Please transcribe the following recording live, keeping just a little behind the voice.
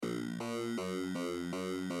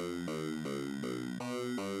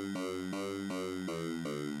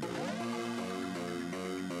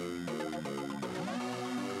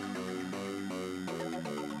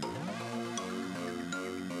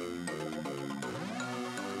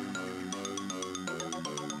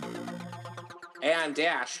Hey, I'm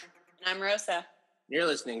Dash. And I'm Rosa. You're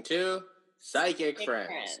listening to Psychic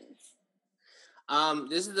Friends.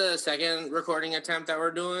 This is the second recording attempt that we're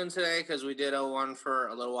doing today because we did one for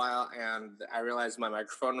a little while and I realized my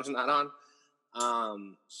microphone was not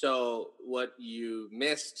on. So what you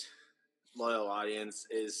missed, loyal audience,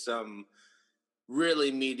 is some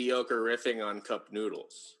really mediocre riffing on cup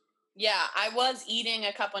noodles. Yeah, I was eating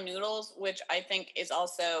a cup of noodles, which I think is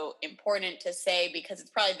also important to say because it's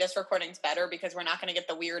probably this recording's better because we're not going to get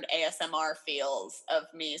the weird ASMR feels of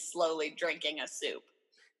me slowly drinking a soup.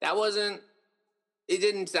 It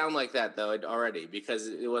didn't sound like that though already because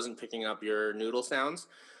it wasn't picking up your noodle sounds.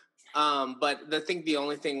 But I think the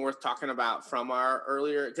only thing worth talking about from our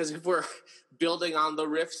earlier, because if we're building on the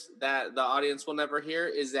riffs that the audience will never hear,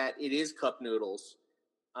 is that it is cup noodles.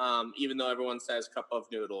 Even though everyone says cup of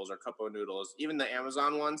noodles or cup of noodles, even the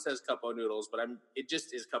Amazon one says cup of noodles, but it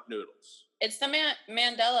just is cup noodles. It's the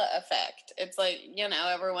Mandela effect. It's like,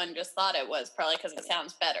 everyone just thought it was probably because it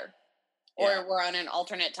sounds better. Or we're on an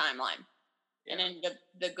alternate timeline. Yeah. And in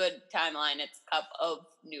the good timeline, it's cup of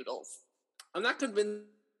noodles. I'm not convinced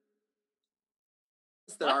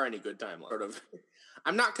there are any good timelines.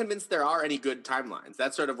 I'm not convinced there are any good timelines.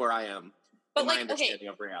 That's sort of where I am in my understanding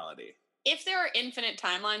of reality. If there are infinite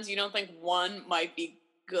timelines, you don't think one might be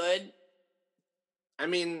good? I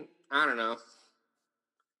mean, I don't know.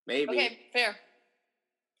 Maybe. Okay, fair.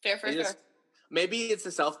 Fair. Maybe it's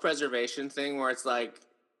a self-preservation thing where it's like,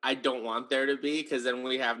 I don't want there to be, because then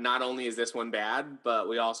we have not only is this one bad, but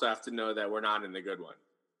we also have to know that we're not in the good one.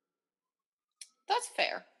 That's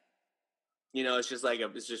fair. It's just like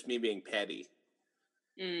it's just me being petty.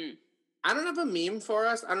 Mm. I don't have a meme for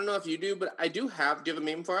us. I don't know if you do, but I do have. Do you have a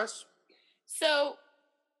meme for us? So,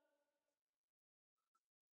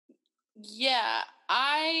 yeah,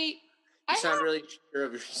 You sound really sure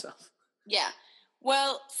of yourself. Yeah.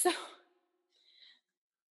 Well, so,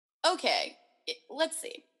 okay, let's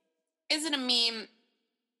see. Is it a meme?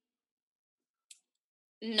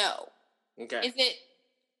 No. Okay. Is it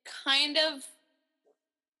kind of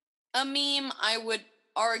a meme? I would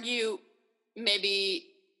argue maybe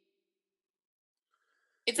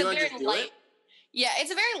it's a very light. Yeah,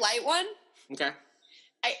 it's a very light one. Okay.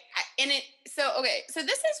 So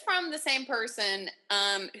this is from the same person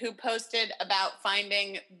who posted about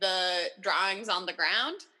finding the drawings on the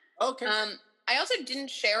ground. Okay. I also didn't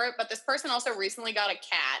share it, but this person also recently got a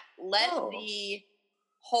cat. Let the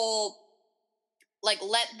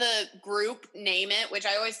group name it, which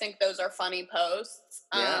I always think those are funny posts.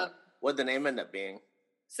 Yeah. What'd the name end up being?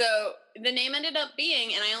 So the name ended up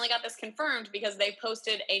being, and I only got this confirmed because they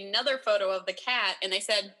posted another photo of the cat and they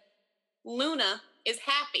said, Luna is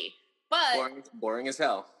happy. But boring as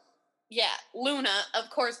hell. Yeah, Luna,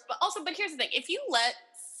 of course. But here's the thing. If you let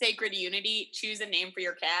Sacred Unity choose a name for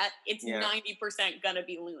your cat, it's 90% gonna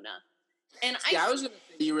be Luna. And I was gonna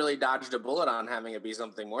say you really dodged a bullet on having it be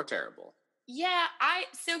something more terrible. Yeah,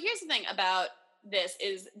 so here's the thing about this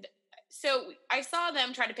is, so I saw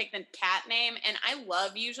them try to pick the cat name, and I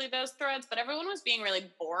love usually those threads, but everyone was being really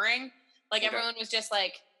boring. Like, everyone was just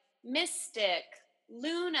like, Mystic,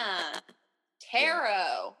 Luna, Tarot.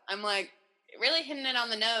 Yeah. I'm like, really hitting it on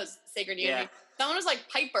the nose, Sacred Unity. Someone was like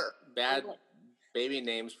Piper. Bad baby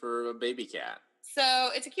names for a baby cat. So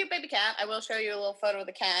it's a cute baby cat. I will show you a little photo of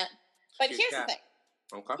the cat. But here's the thing.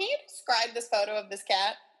 Okay. Can you describe this photo of this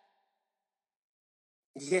cat?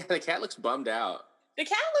 Yeah, the cat looks bummed out. The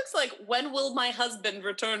cat looks like, when will my husband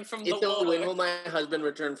return from the war? When will my husband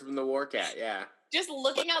return from the war cat, yeah. Just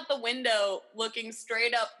looking out the window, looking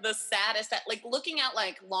straight up the saddest, like looking out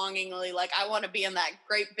like longingly, like I want to be in that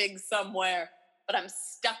great big somewhere, but I'm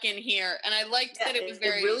stuck in here. And I liked that it was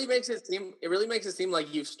very... It really makes it seem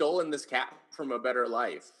like you've stolen this cat from a better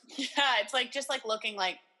life. Yeah, it's like, just like looking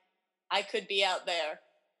like I could be out there.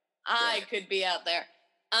 I could be out there.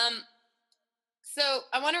 So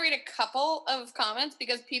I want to read a couple of comments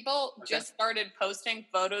because people just started posting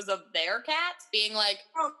photos of their cats being like,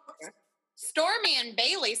 Stormy and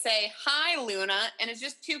Bailey say, hi, Luna. And it's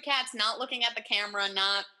just two cats not looking at the camera,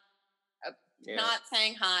 not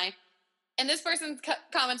saying hi. And this person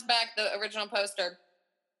comments back, the original poster.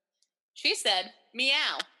 She said,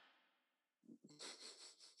 meow.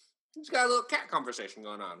 She's got a little cat conversation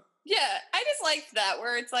going on. Yeah, I just liked that,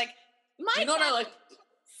 where it's like, my cat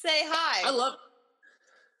say hi. I love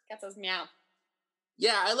Cat says meow.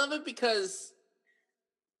 Yeah, I love it because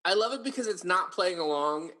it's not playing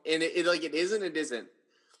along, and it is and it isn't.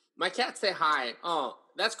 My cats say hi. Oh,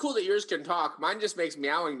 that's cool that yours can talk. Mine just makes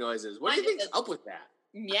meowing noises. What do you think's up with that?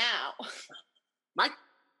 Meow. My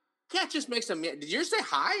cat just makes a meow. Did yours say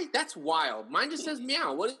hi? That's wild. Mine just says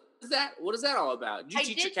meow. What that? What is that all about? Did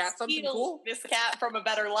you teach your cat something cool? This cat from a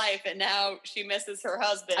better life, and now she misses her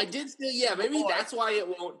husband. I did steal. Yeah, maybe that's why it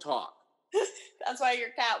won't talk. That's why your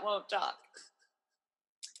cat won't talk.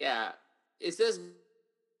 Yeah, it says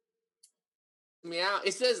meow.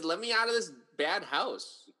 It says, "Let me out of this bad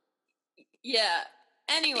house." Yeah.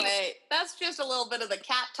 Anyway, that's just a little bit of the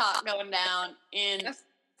cat talk going down. That's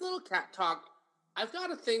a little cat talk. I've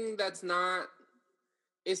got a thing that's not.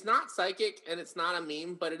 It's not psychic and it's not a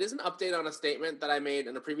meme, but it is an update on a statement that I made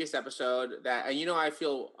in a previous episode. That, and I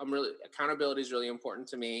feel accountability is really important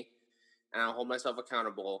to me, and I'll hold myself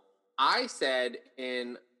accountable. I said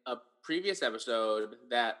in a previous episode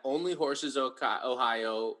that Only Horses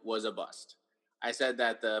Ohio was a bust. I said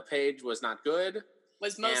that the page was not good.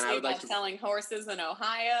 Was mostly about selling horses in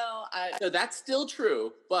Ohio. So that's still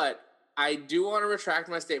true, but I do want to retract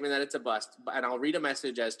my statement that it's a bust, and I'll read a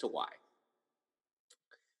message as to why.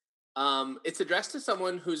 It's addressed to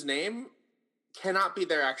someone whose name cannot be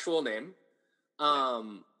their actual name. I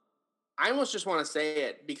almost just want to say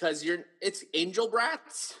it because it's Angel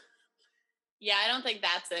Brats. Yeah, I don't think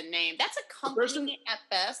that's a name. That's a company at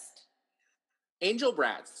best. Angel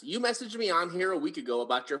Brats, you messaged me on here a week ago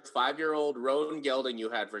about your 5-year-old Roan gelding you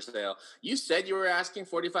had for sale. You said you were asking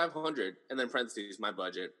 $4,500, and then parentheses, my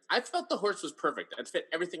budget. I felt the horse was perfect and fit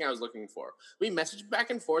everything I was looking for. We messaged back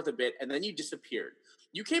and forth a bit, and then you disappeared.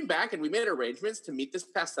 You came back, and we made arrangements to meet this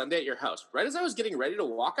past Sunday at your house. Right as I was getting ready to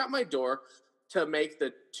walk out my door to make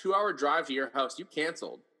the 2-hour drive to your house, you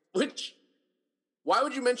canceled. Why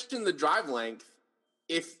would you mention the drive length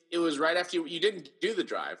if it was right after you didn't do the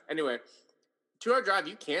drive? Anyway, 2-hour drive,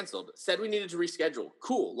 you canceled. Said we needed to reschedule.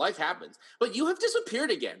 Cool, life happens. But you have disappeared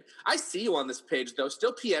again. I see you on this page, though,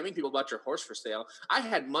 still PMing people about your horse for sale. I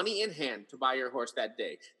had money in hand to buy your horse that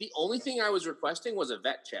day. The only thing I was requesting was a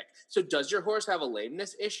vet check. So does your horse have a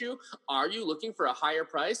lameness issue? Are you looking for a higher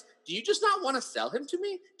price? Do you just not want to sell him to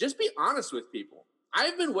me? Just be honest with people.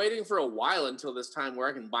 I've been waiting for a while until this time where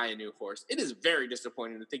I can buy a new horse. It is very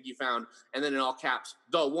disappointing to think you found, and then in all caps,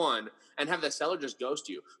 the one, and have the seller just ghost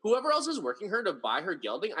you. Whoever else is working her to buy her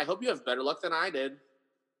gelding, I hope you have better luck than I did.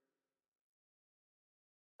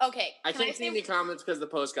 Okay. I can't see any comments because the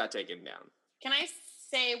post got taken down. Can I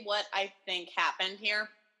say what I think happened here?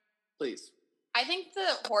 Please. I think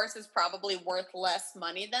the horse is probably worth less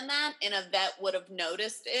money than that, and a vet would have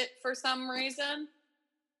noticed it for some reason.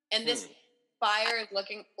 And this buyer is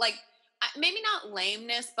looking like maybe not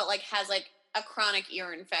lameness, but like has like a chronic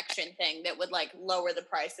ear infection thing that would like lower the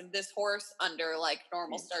price of this horse under like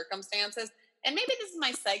normal circumstances. And maybe this is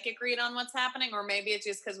my psychic read on what's happening, or maybe it's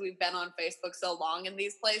just because we've been on Facebook so long in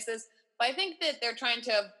these places. But I think that they're trying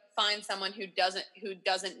to find someone who doesn't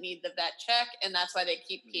need the vet check, and that's why they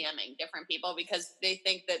keep PMing different people, because they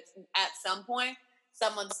think that at some point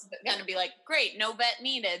someone's going to be like, "Great, no vet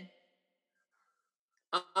needed."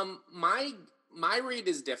 My read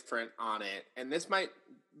is different on it, and this might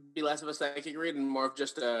be less of a psychic read and more of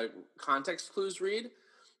just a context clues read.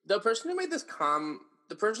 The person who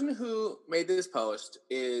made this post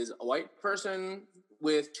is a white person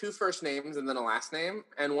with 2 first names and then a last name,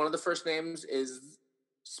 and one of the first names is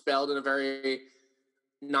spelled in a very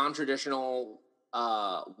non-traditional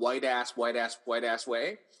white ass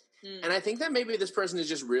way. And I think that maybe this person is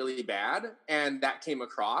just really bad, and that came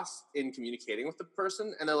across in communicating with the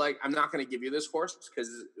person, and they're like, I'm not going to give you this horse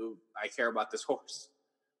because I care about this horse.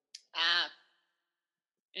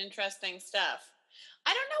 Interesting stuff.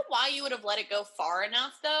 I don't know why you would have let it go far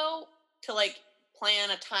enough, though, to, like,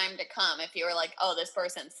 plan a time to come. If you were like, oh, this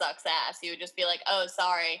person sucks ass, you would just be like, oh,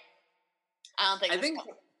 sorry. I think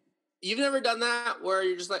you've never done that where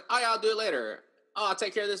you're just like, oh, yeah, I'll do it later. Oh, I'll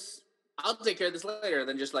take care of this later. And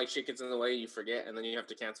then just like shit gets in the way, you forget, and then you have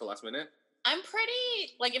to cancel last minute. I'm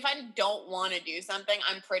pretty, like, if I don't want to do something,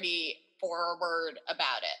 I'm pretty forward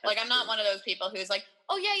about it. Like, I'm not one of those people who's like,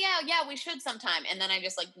 oh, yeah, we should sometime. And then I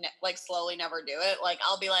just, like slowly never do it. Like,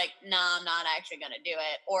 I'll be like, nah, I'm not actually going to do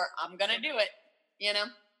it. Or I'm going to do it, you know?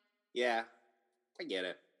 Yeah, I get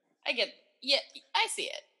it. Yeah, I see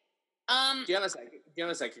it. Do you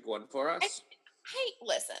have a psychic one for us? Hey,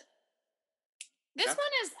 listen. This one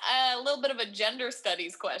is a little bit of a gender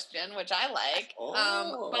studies question, which I like.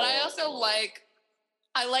 But I also like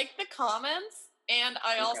the comments, and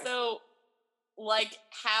I also like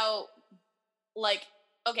how, like,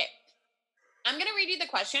 okay, I'm going to read you the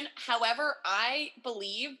question. However, I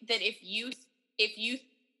believe that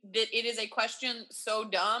that it is a question so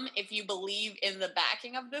dumb, if you believe in the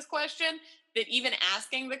backing of this question, that even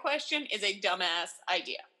asking the question is a dumbass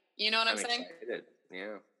idea. You know what I'm saying? Excited.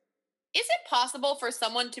 Yeah. Is it possible for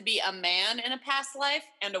someone to be a man in a past life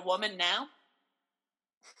and a woman now?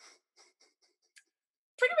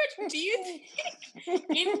 Pretty much do you think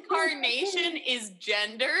incarnation is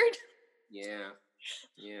gendered? Yeah.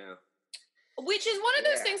 Which is one of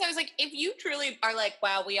those things I was like, if you truly are like,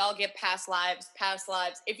 wow, we all get past lives,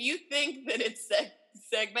 if you think that it's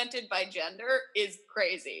segmented by gender is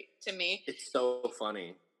crazy to me. It's so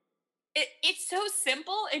funny. It's so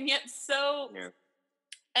simple and yet so... Yeah.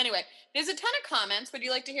 Anyway, there's a ton of comments. Would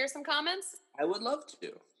you like to hear some comments? I would love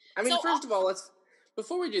to. I mean, first of all,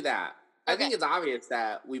 before we do that, I think it's obvious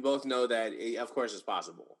that we both know that, of course, it's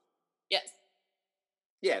possible. Yes.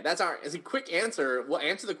 Yeah, it's a quick answer. We'll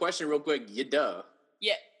answer the question real quick. Duh.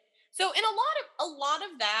 Yeah. So, in a lot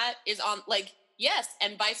of that is on like yes,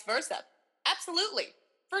 and vice versa. Absolutely,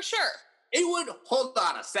 for sure. It would hold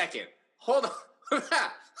on a second. Hold on,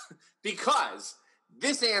 because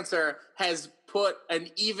this answer has put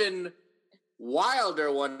an even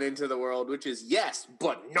wilder one into the world, which is yes,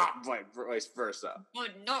 but not vice versa.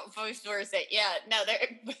 But not vice versa. Yeah. No.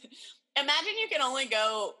 Imagine you can only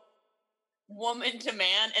go woman to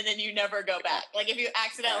man and then you never go back. Like if you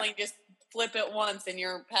accidentally just flip it once in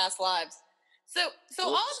your past lives. So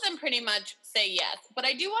all of them pretty much say yes, but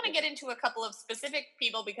I do want to get into a couple of specific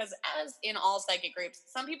people because as in all psychic groups,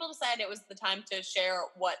 some people decided it was the time to share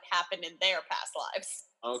what happened in their past lives.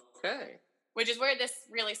 Okay. Which is where this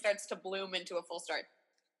really starts to bloom into a full story.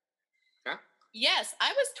 Yeah. Yes,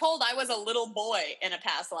 I was told I was a little boy in a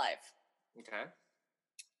past life. Okay.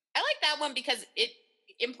 I like that one because it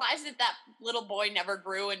implies that little boy never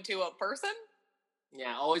grew into a person.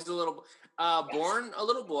 Yeah, always a little. Born a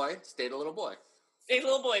little boy, stayed a little boy. Stayed a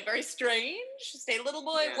little boy, very strange. Stayed a little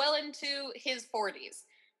boy well into his 40s.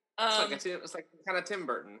 It's like kind of Tim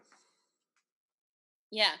Burton.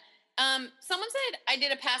 Yeah. Someone said I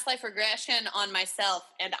did a past life regression on myself,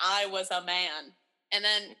 and I was a man. And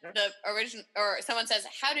then someone says,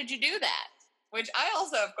 "How did you do that?" Which I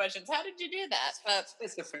also have questions. How did you do that?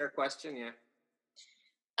 It's a fair question, yeah.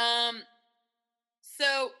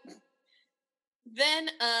 So then,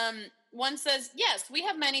 one says, yes, we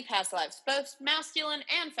have many past lives, both masculine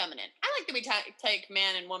and feminine. I like that we take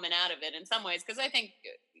man and woman out of it in some ways, because I think,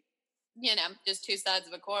 just two sides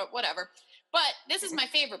of a coin, whatever. But this is my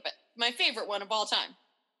favorite one of all time.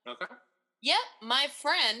 Okay. Yeah, my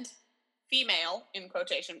friend, female, in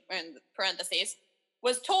quotation, in parentheses,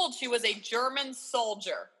 was told she was a German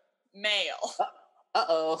soldier, male.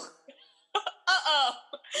 Uh-oh. Uh-oh.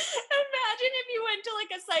 Imagine if you went to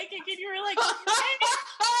like a psychic and you were like,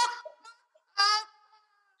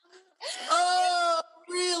 oh,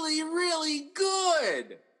 really, really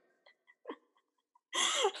good.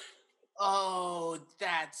 Oh,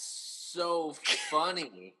 that's so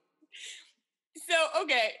funny. So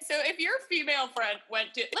if your female friend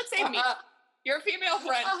went to, let's say me, your female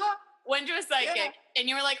friend went to a psychic and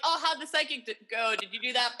you were like, oh, how'd the psychic go? Did you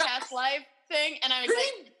do that past life thing? And I was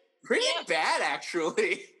Pretty bad, actually.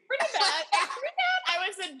 Pretty bad. I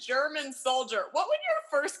was a German soldier. What would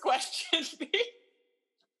your first question be?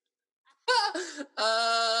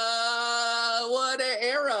 What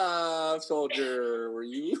era soldier were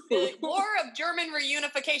you? The War of German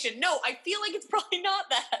Reunification. No, I feel like it's probably not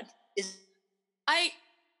that. It's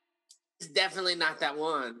definitely not that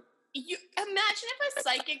one. You imagine if a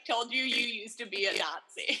psychic told you used to be a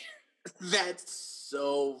Nazi. That's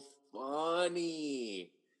so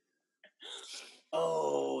funny.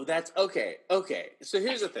 Oh, that's okay. Okay, so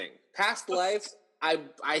here's the thing: past lives. I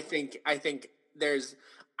think there's.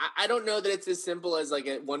 I don't know that it's as simple as like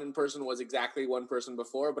one person was exactly one person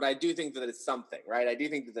before, but I do think that it's something, right? I do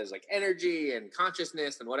think that there's like energy and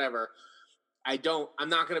consciousness and whatever. I'm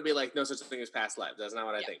not going to be like no such thing as past lives. That's not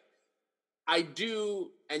what I think. I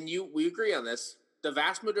do, and we agree on this. The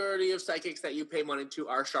vast majority of psychics that you pay money to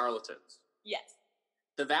are charlatans. Yes.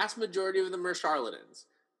 The vast majority of them are charlatans.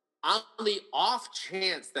 On the off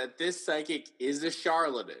chance that this psychic is a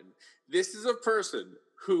charlatan, this is a person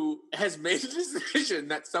who has made a decision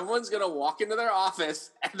that someone's going to walk into their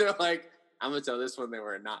office and they're like, I'm going to tell this one they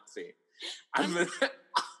were a Nazi. I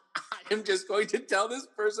am just going to tell this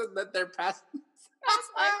person that they're past.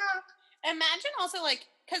 Imagine also like,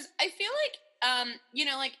 because I feel like,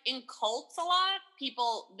 like in cults a lot,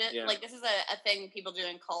 people, like this is a thing people do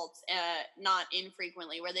in cults, not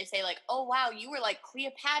infrequently, where they say like, oh wow, you were like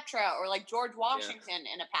Cleopatra or like George Washington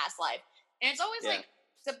in a past life. And it's always like,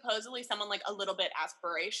 supposedly someone like a little bit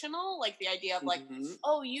aspirational, like the idea of like,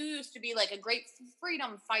 oh, you used to be like a great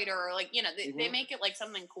freedom fighter, or like, they make it like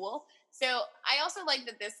something cool. So I also like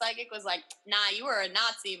that this psychic was like, nah, you were a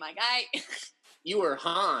Nazi, my guy. You were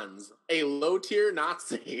Hans, a low-tier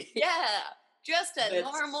Nazi. Yeah, just a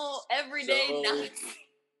normal, everyday Nazi.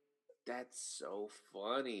 That's so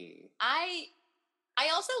funny. I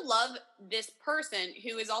also love this person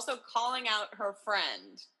who is also calling out her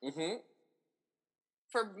friend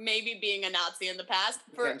for maybe being a Nazi in the past.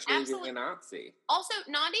 For Potentially being a Nazi. Also,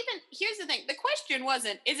 not even, here's the thing. The question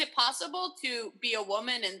wasn't, is it possible to be a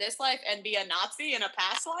woman in this life and be a Nazi in a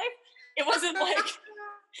past life? It wasn't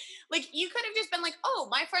like, you could have just been like, oh,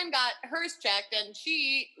 my friend got hers checked and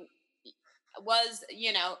she was,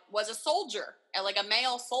 was a soldier, like a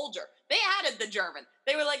male soldier. They added the German.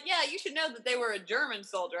 They were like, yeah, you should know that they were a German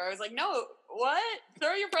soldier. I was like, no, what?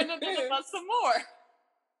 Throw your friend under the bus some more.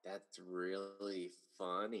 That's really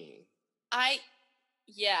funny.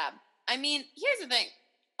 Yeah. I mean, here's the thing.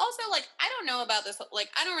 Also, like, I don't know about this, like,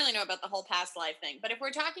 I don't really know about the whole past life thing, but if we're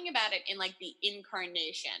talking about it in, like, the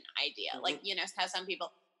incarnation idea, like, how some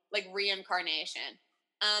people, like, reincarnation,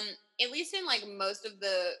 at least in, like, most of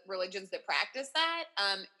the religions that practice that,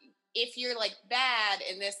 if you're, like, bad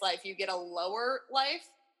in this life, you get a lower life,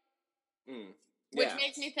 which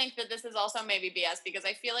makes me think that this is also maybe BS, because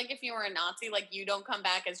I feel like if you were a Nazi, like, you don't come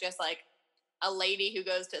back as just, like, a lady who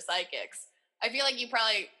goes to psychics. I feel like you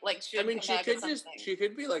probably, like, should. I mean, she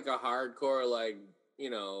could be like a hardcore, like,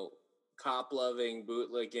 cop-loving,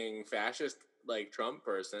 bootlicking, fascist, like, Trump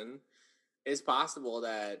person. It's possible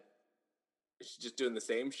that she's just doing the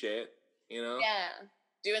same shit, Yeah,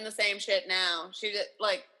 doing the same shit now. She just,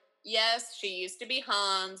 like, yes, she used to be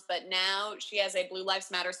Hans, but now she has a Blue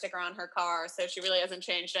Lives Matter sticker on her car, so she really hasn't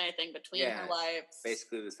changed anything between her lives.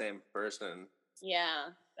 Basically the same person. Yeah,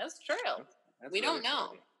 that's true. We really don't know.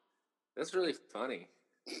 Funny. That's really funny.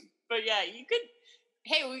 But yeah, you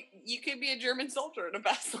could be a German soldier in a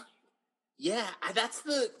past life. Yeah,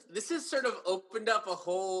 this has sort of opened up a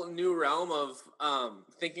whole new realm of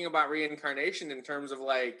thinking about reincarnation in terms of,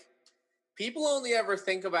 like, people only ever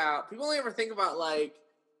think about like,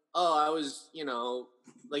 oh, I was,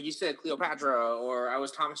 like you said, Cleopatra, or I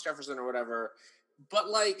was Thomas Jefferson or whatever. But,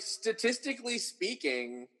 like, statistically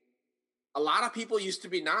speaking, a lot of people used to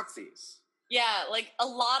be Nazis. Yeah, like, a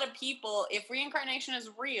lot of people, if reincarnation is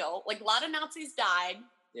real, like, a lot of Nazis died,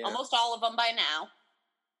 almost all of them by now,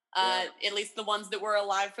 at least the ones that were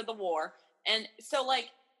alive for the war. And so, like,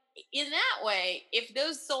 in that way, if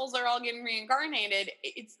those souls are all getting reincarnated,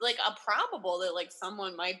 it's, like, a probable that, like,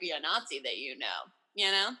 someone might be a Nazi that you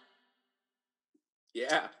know?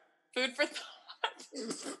 Yeah. Food for thought.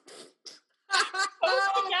 Posting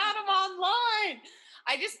at him online.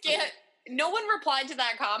 I just get... No one replied to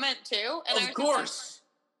that comment, too. And of course.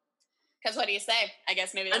 Because what do you say? I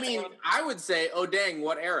guess maybe that's... I would say, oh, dang,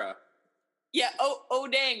 what era? Yeah, oh,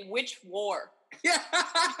 dang, which war? Yeah.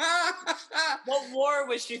 What war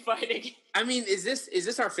was she fighting? I mean, is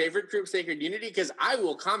this our favorite group, Sacred Unity? Because I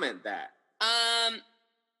will comment that.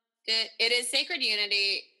 It is Sacred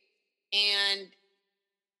Unity, and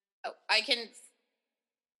I can...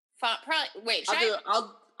 Probably... Wait,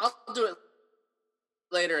 I'll do it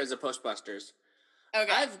later as a Postbusters.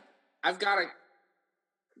 Okay. I've got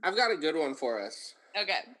a good one for us.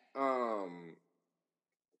 Okay.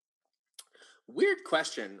 Weird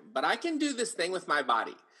question, but I can do this thing with my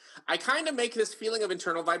body. I kind of make this feeling of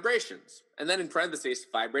internal vibrations, and then in parentheses,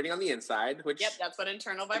 vibrating on the inside, which... Yep, that's what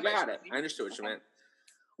internal vibration got it. I understood what you meant.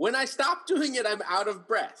 When I stop doing it, I'm out of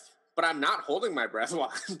breath, but I'm not holding my breath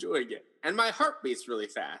while I'm doing it, and my heart beats really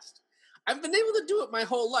fast. I've been able to do it my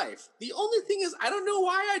whole life. The only thing is, I don't know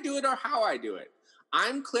why I do it or how I do it.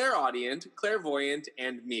 I'm clairaudient, clairvoyant,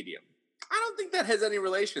 and medium. I don't think that has any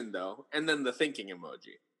relation, though. And then the thinking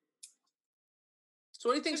emoji. So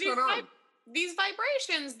what do you think's going on? These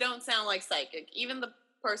vibrations don't sound like psychic. Even the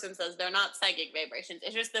person says they're not psychic vibrations.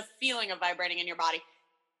 It's just the feeling of vibrating in your body.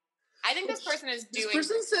 I think this person is doing... This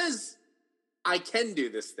person says, I can do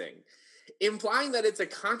this thing, implying that it's a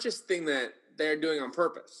conscious thing that they're doing on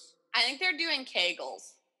purpose. I think they're doing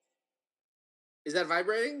Kegels. Is that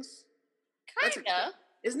vibratings? Kinda.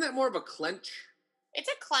 Isn't that more of a clench? It's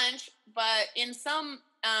a clench, but in some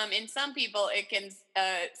people it can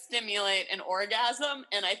stimulate an orgasm,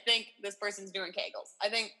 and I think this person's doing Kegels. I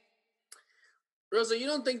think... Rosa, you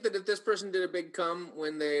don't think that if this person did a big cum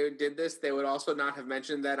when they did this, they would also not have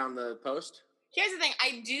mentioned that on the post? Here's the thing,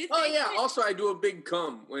 I do think... Oh, yeah, also I do a big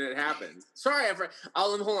cum when it happens. Sorry,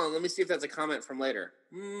 hold on, let me see if that's a comment from later.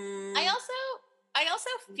 I also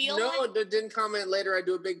feel No, it didn't comment later, I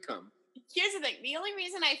do a big cum. Here's the thing, the only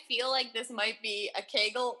reason I feel like this might be a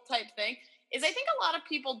Kegel type thing is I think a lot of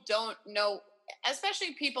people don't know,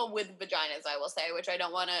 especially people with vaginas, I will say, which I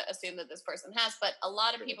don't want to assume that this person has, but a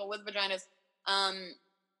lot of people with vaginas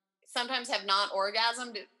sometimes have not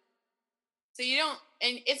orgasmed. So you don't,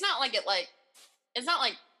 and it's not like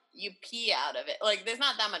you pee out of it. Like, there's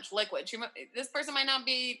not that much liquid. This person might not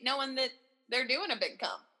be knowing that they're doing a big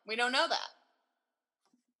cum. We don't know that.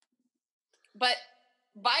 But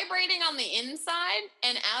vibrating on the inside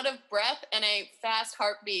and out of breath and a fast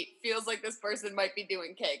heartbeat feels like this person might be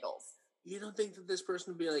doing Kegels. You don't think that this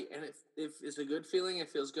person would be like, and if it's a good feeling,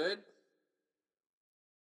 it feels good?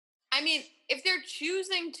 I mean, if they're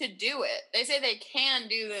choosing to do it, they say they can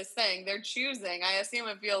do this thing. They're choosing. I assume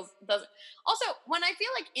it doesn't. Also, when I feel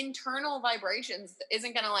like internal vibrations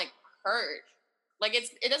isn't gonna like hurt, like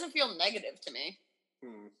it doesn't feel negative to me.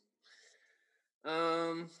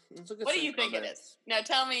 Let's look at what do you think it is? Now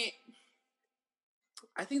tell me.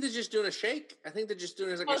 I think they're just doing a shake. I think they're just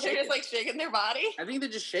doing like a shake. They're just like shaking their body? I think they're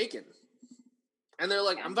just shaking. And they're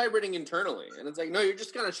like, I'm vibrating internally. And it's like, no, you're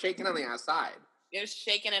just kind of shaking on the outside. You're just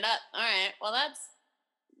shaking it up. All right. Well, that's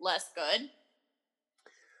less good.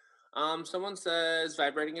 Someone says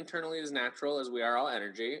vibrating internally is natural as we are all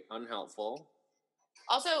energy. Unhelpful.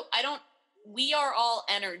 Also, we are all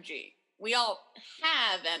energy. We all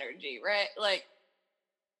have energy, right? Like,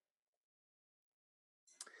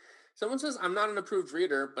 someone says, I'm not an approved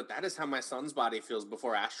reader, but that is how my son's body feels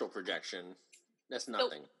before astral projection. That's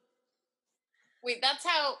nothing. Wait, that's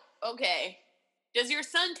how, okay. Does your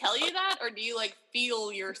son tell you that, or do you, like,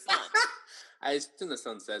 feel your son? I assume the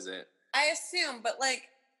son says it. I assume, but, like,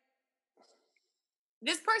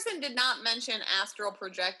 this person did not mention astral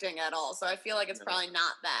projecting at all, so I feel like it's probably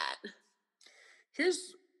not that.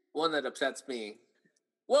 Here's one that upsets me.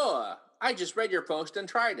 Whoa, I just read your post and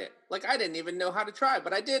tried it. Like, I didn't even know how to try,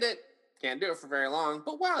 but I did it. Can't do it for very long,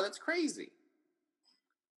 but wow, that's crazy.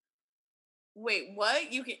 Wait, what?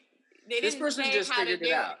 This person just figured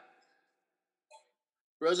it out.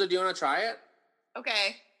 Rosa, do you want to try it?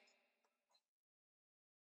 Okay.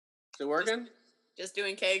 Is it working? Just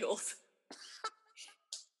doing Kegels.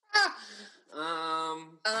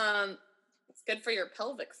 It's good for your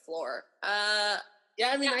pelvic floor.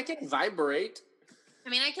 Yeah, I mean, I can vibrate. I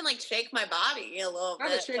mean, I can like shake my body a little bit.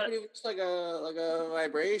 Not a shake, but it's like a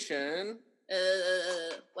vibration.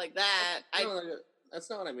 Like that. That's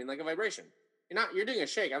not what I mean. Like a vibration. You're doing a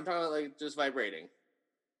shake. I'm talking about like just vibrating.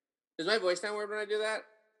 Does my voice sound weird when I do that?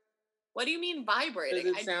 What do you mean vibrating?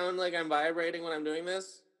 Does it sound like I'm vibrating when I'm doing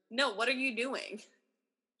this? No, what are you doing?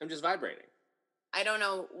 I'm just vibrating. I don't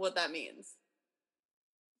know what that means.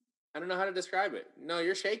 I don't know how to describe it. No,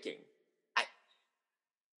 you're shaking.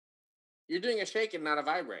 You're doing a shake and not a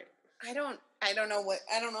vibrate. I don't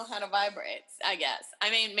know how to vibrate, I guess. I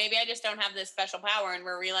mean, maybe I just don't have this special power and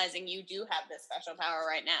we're realizing you do have this special power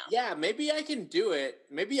right now. Yeah, maybe I can do it.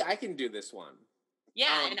 Maybe I can do this one.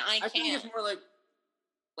 Yeah, and I think it's more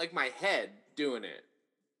like my head doing it.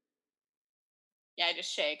 Yeah, I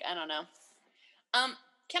just shake. I don't know. I'm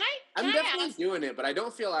definitely doing it, but I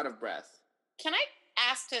don't feel out of breath. Can I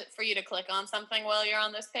ask for you to click on something while you're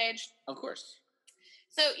on this page? Of course.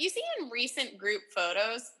 So you see in recent group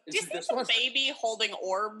photos, do you see the baby holding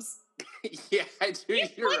orbs? Yeah, I do.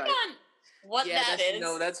 You're right. On what that is.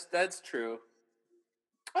 No, that's true.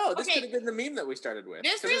 Oh, this could have been the meme that we started with.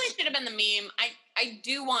 This really should have been the meme. I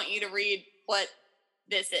do want you to read what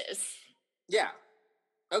this is. Yeah.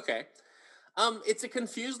 Okay. It's a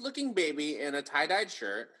confused-looking baby in a tie-dyed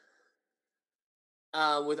shirt,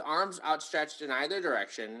 with arms outstretched in either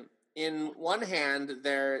direction. In one hand,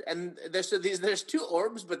 there's two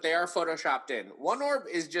orbs, but they are photoshopped in. One orb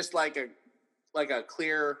is just like a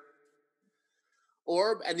clear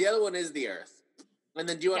orb, and the other one is the Earth. And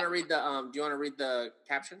then, do you want to read the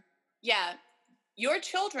caption? Yeah. Your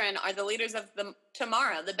children are the leaders of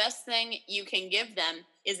tomorrow. The best thing you can give them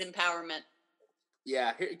is empowerment.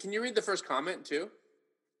 Yeah. Here, can you read the first comment too?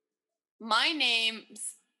 My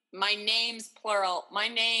name's plural. My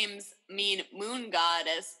names mean moon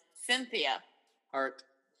goddess Cynthia. Heart.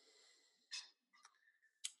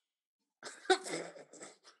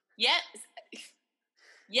 Yes,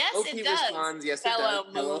 OP it does. Responds, yes, fellow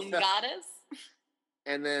it does. moon goddess.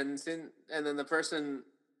 And then the person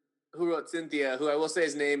who wrote Cynthia, who I will say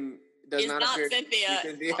his name does not appear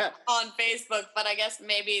Cynthia on Facebook, but I guess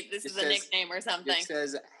maybe this is a nickname or something. It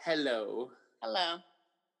says hello. Hello.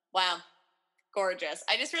 Wow. Gorgeous.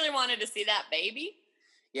 I just really wanted to see that baby.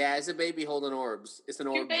 Yeah, it's a baby holding orbs. It's an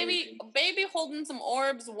orb baby holding some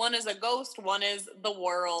orbs. One is a ghost, one is the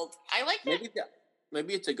world. I like that.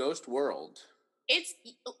 Maybe it's a ghost world.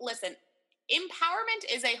 Listen, empowerment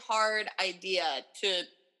is a hard idea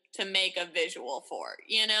to make a visual for,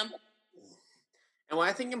 you know? And when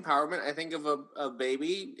I think empowerment, I think of a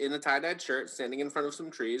baby in a tie-dyed shirt standing in front of some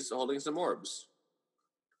trees holding some orbs.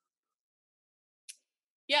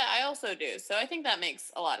 Yeah, I also do. So I think that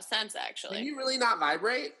makes a lot of sense, actually. Can you really not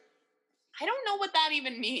vibrate? I don't know what that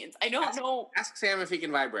even means. I don't know. Ask Sam if he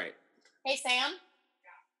can vibrate. Hey, Sam?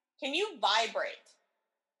 Can you vibrate?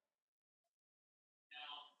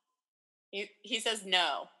 He says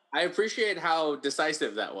no. I appreciate how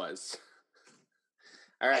decisive that was.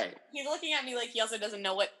 All right. He's looking at me like he also doesn't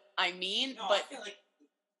know what I mean, but I feel like...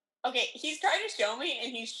 Okay, he's trying to show me,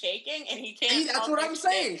 and he's shaking, and he can't... See, that's what I'm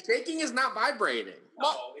saying. Shaking is not vibrating.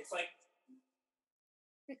 Well, no, it's like...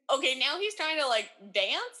 Okay, now he's trying to, like,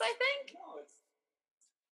 dance, I think? No, it's...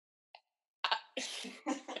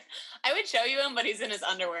 I would show you him, but he's in his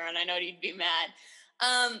underwear, and I know he'd be mad.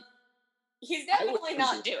 He's definitely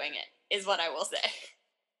not doing it, is what I will say.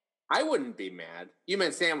 I wouldn't be mad. You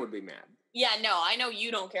meant Sam would be mad. Yeah, no, I know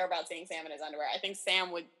you don't care about seeing Sam in his underwear. I think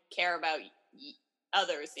Sam would care about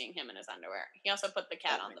others seeing him in his underwear. He also put the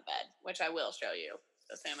cat on the bed, which I will show you.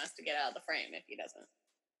 So Sam has to get out of the frame if he doesn't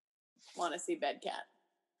want to see bed cat.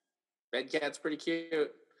 Bed cat's pretty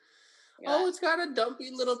cute. Oh, it's got a dumpy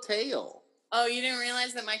little tail. Oh, you didn't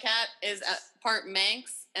realize that my cat is part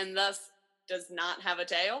Manx and thus does not have a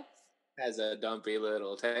tail? Has a dumpy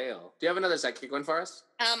little tail. Do you have another psychic one for us?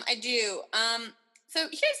 I do. So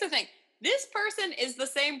here's the thing. This person is the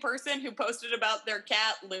same person who posted about their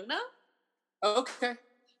cat, Luna. Okay.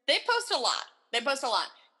 They post a lot.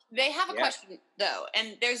 They have a question, though,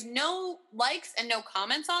 and there's no likes and no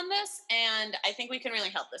comments on this, and I think we can really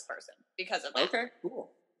help this person because of that. Okay,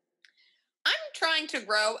 cool. I'm trying to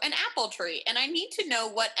grow an apple tree, and I need to know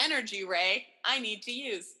what energy ray I need to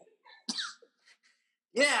use.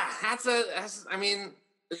 Yeah, it's a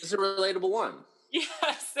relatable one. Yeah,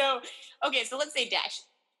 so let's say, Dash,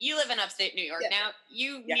 you live in upstate New York. Now.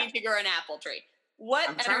 You need to grow an apple tree. What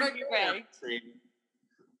energy ray?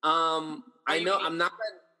 I know I'm not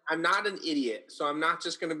an idiot, so I'm not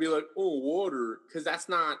just going to be like, oh, water, because that's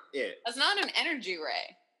not it. That's not an energy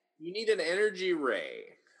ray. You need an energy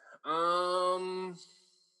ray.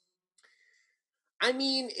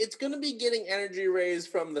 It's going to be getting energy rays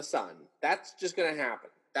from the sun. That's just going to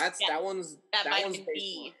happen. That one's vitamin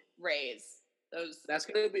D rays. That's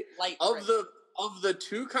going to be light of the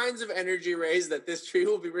two kinds of energy rays that this tree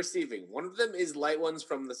will be receiving. One of them is light ones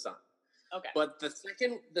from the sun. Okay. But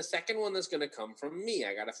the second one that's going to come from me,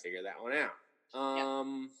 I got to figure that one out.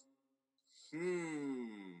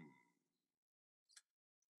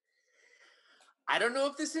 I don't know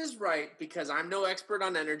if this is right because I'm no expert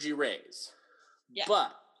on energy rays. Yeah.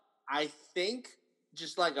 But I think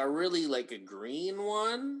just like a really like a green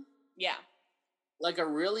one. Yeah. Like a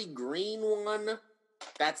really green one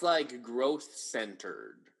that's like growth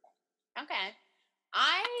centered. Okay.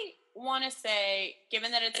 I want to say,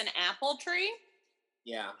 given that it's an apple tree,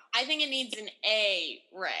 I think it needs an A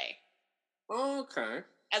ray. Okay.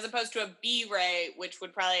 As opposed to a B ray, which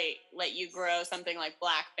would probably let you grow something like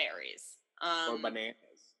blackberries. Or bananas.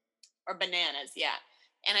 Or bananas, yeah.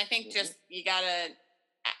 And I think just you gotta...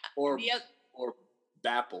 Or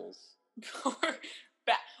bapples.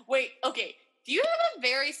 Wait, okay. Do you have a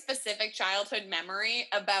very specific childhood memory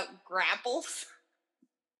about grapples?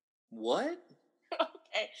 What?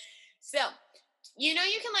 Okay. So, you know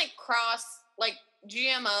you can, like, cross, like,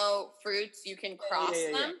 GMO fruits, you can cross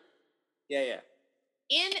them? Yeah.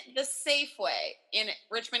 In the Safeway in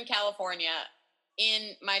Richmond, California,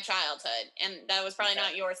 in my childhood, and that was probably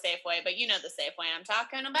not your Safeway, but you know the Safeway I'm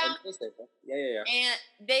talking about. Yeah. And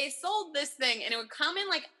they sold this thing, and it would come in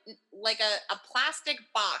like a plastic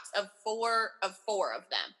box of four of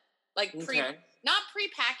them, like not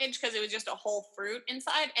pre-packaged because it was just a whole fruit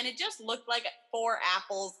inside, and it just looked like 4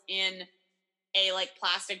 apples in a like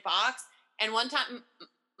plastic box. And one time,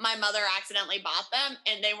 my mother accidentally bought them,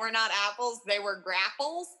 and they were not apples; they were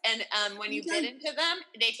grapples. And when you bit into them,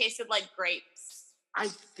 they tasted like grapes. I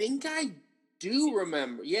think I do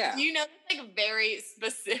remember. Yeah, you know, it's like very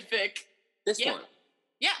specific. This one,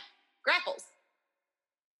 yeah, grapples.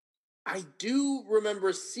 I do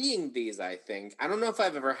remember seeing these. I think I don't know if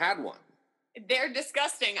I've ever had one. They're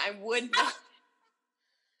disgusting. I would not.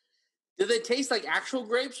 Do they taste like actual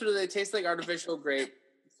grapes, or do they taste like artificial grape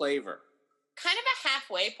flavor? Kind of a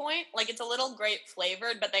halfway point. Like it's a little grape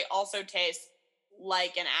flavored, but they also taste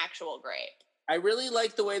like an actual grape. I really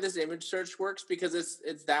like the way this image search works because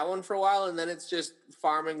it's that one for a while, and then it's just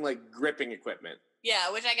farming like gripping equipment.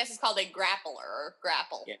 Yeah, which I guess is called a grappler or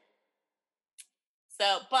grapple. Yeah.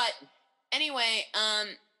 So, but anyway,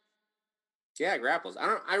 yeah, grapples.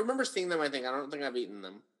 I remember seeing them. I don't think I've eaten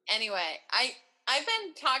them. Anyway, I've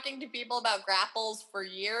been talking to people about grapples for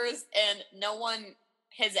years, and no one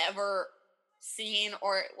has ever seen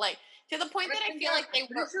or like to the point that I feel like they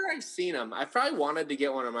were. I'm sure I've seen them. I probably wanted to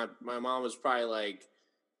get one, and my mom was probably like,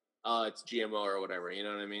 it's GMO or whatever. You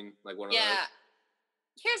know what I mean? Like one of those.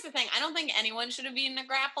 Here's the thing. I don't think anyone should have eaten a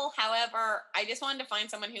grapple. However, I just wanted to find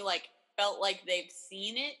someone who like felt like they've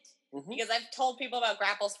seen it Because I've told people about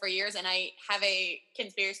grapples for years, and I have a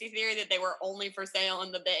conspiracy theory that they were only for sale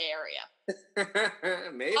in the Bay Area.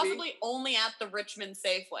 Maybe. Possibly only at the Richmond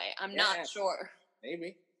Safeway. I'm not sure.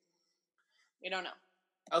 Maybe. We don't know.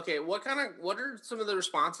 Okay, what are some of the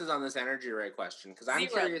responses on this energy ray question? Because I'm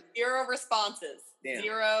curious. 0 responses. Damn.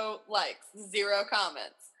 0 likes. 0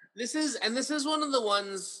 comments. This is one of the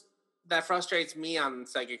ones that frustrates me on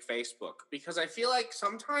Psychic Facebook, because I feel like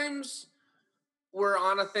sometimes we're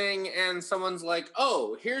on a thing and someone's like,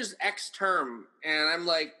 oh, here's X term. And I'm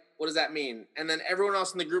like, what does that mean? And then everyone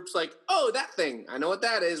else in the group's like, oh, that thing. I know what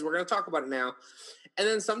that is. We're going to talk about it now. And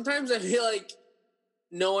then sometimes I feel like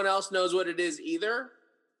no one else knows what it is either.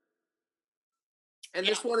 And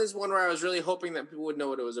this one is one where I was really hoping that people would know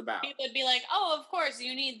what it was about. People would be like, oh, of course,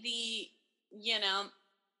 you need the,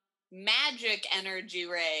 magic energy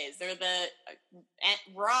rays or the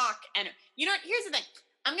rock. And, here's the thing.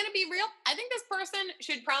 I'm going to be real. I think this person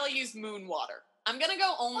should probably use moon water. I'm going to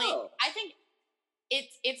go only. I think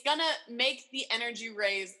it's going to make the energy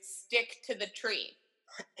rays stick to the tree.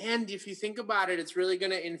 And if you think about it, it's really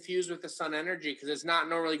going to infuse with the sun energy, because it's not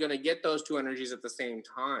normally going to get those two energies at the same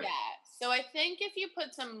time. Yeah. So I think if you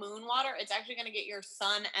put some moon water, it's actually going to get your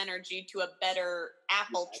sun energy to a better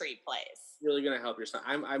apple tree place. Really going to help your sun.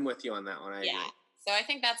 I'm with you on that one. I agree. So I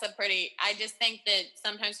think that's I just think that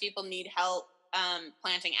sometimes people need help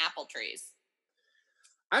planting apple trees.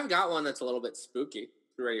 I've got one that's a little bit spooky.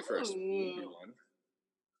 You ready for a spooky one?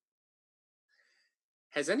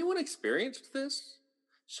 Has anyone experienced this?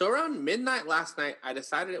 So around midnight last night, I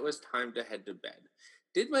decided it was time to head to bed.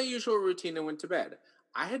 Did my usual routine and went to bed.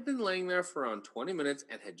 I had been laying there for around 20 minutes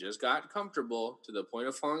and had just got comfortable to the point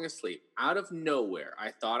of falling asleep. Out of nowhere,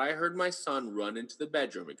 I thought I heard my son run into the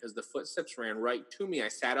bedroom because the footsteps ran right to me. I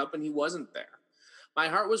sat up and he wasn't there. My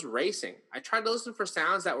heart was racing. I tried to listen for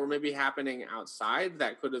sounds that were maybe happening outside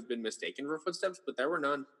that could have been mistaken for footsteps, but there were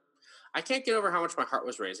none. I can't get over how much my heart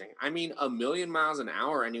was racing. I mean, 1,000,000 miles an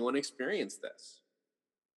hour. Anyone experienced this?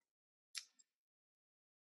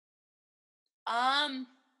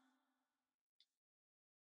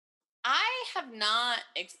 I have not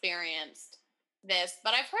experienced this,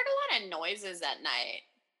 but I've heard a lot of noises at night.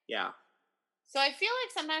 Yeah. So I feel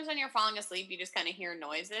like sometimes when you're falling asleep, you just kind of hear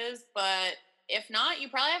noises, but if not, you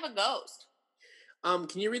probably have a ghost.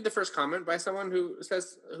 Can you read the first comment by someone who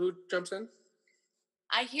jumps in?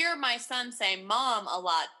 I hear my son say "mom" a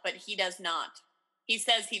lot, but he does not. He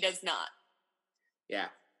says he does not. Yeah.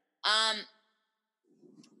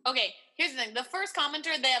 Okay, here's the thing. The first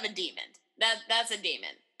commenter, they have a demon. That's a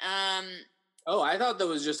demon. I thought that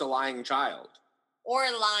was just a lying child. Or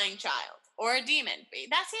a lying child. Or a demon.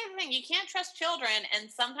 That's the other thing. You can't trust children, and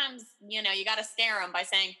sometimes, you got to scare them by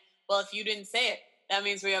saying, well, if you didn't say it, that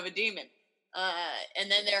means we have a demon. And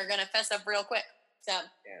then they're going to fess up real quick. So,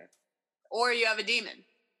 yeah. Or you have a demon.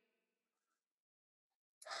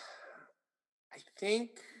 I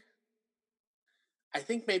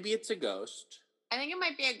think maybe it's a ghost. I think it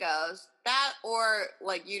might be a ghost. That, or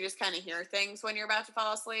like you just kind of hear things when you're about to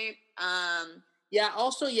fall asleep. Yeah,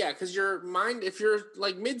 also, because your mind, if you're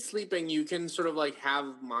like mid-sleeping, you can sort of like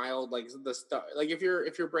have mild, like if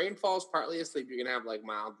your brain falls partly asleep, you can have like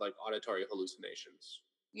mild, like auditory hallucinations.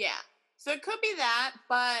 Yeah. So it could be that,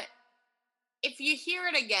 but if you hear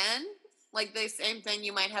it again, like the same thing,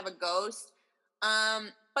 you might have a ghost.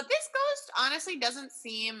 But this ghost honestly doesn't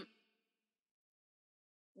seem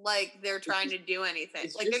like they're trying to do anything.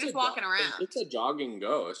 Like they're just walking around. It's a jogging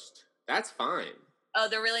ghost. That's fine. Oh,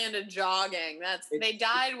 they're really into jogging. They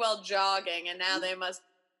died while jogging, and now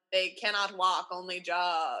they cannot walk, only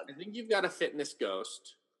jog. I think you've got a fitness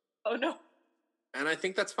ghost. Oh no. And I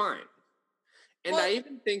think that's fine. And I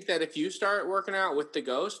even think that if you start working out with the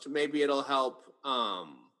ghost, maybe it'll help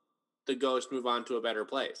the ghost move on to a better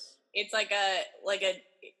place. It's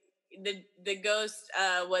the ghost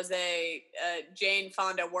was a Jane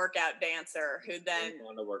Fonda workout dancer who then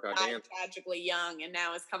died tragically young and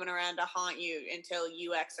now is coming around to haunt you until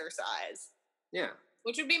you exercise. Yeah.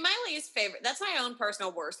 Which would be my least favorite. That's my own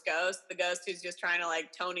personal worst ghost. The ghost who's just trying to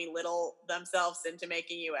like Tony Little themselves into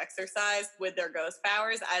making you exercise with their ghost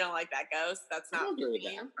powers. I don't like that ghost. That's not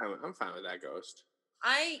me. I'm fine with that ghost.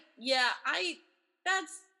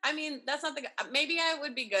 That's not maybe I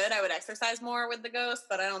would be good. I would exercise more with the ghost,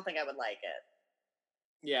 but I don't think I would like it.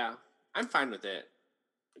 Yeah, I'm fine with it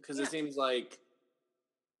because it seems like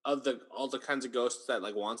of all the kinds of ghosts that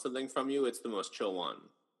like want something from you, it's the most chill one.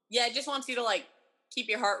 Yeah, it just wants you to like keep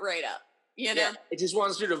your heart rate up. Yeah, it just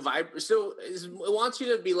wants you to vibrate. So it wants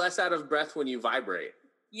you to be less out of breath when you vibrate.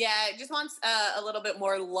 Yeah, it just wants a little bit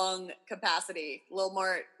more lung capacity, a little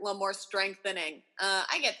more strengthening.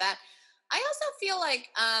 I get that. I also feel like,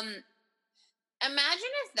 imagine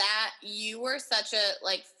if that you were such a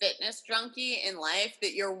like fitness junkie in life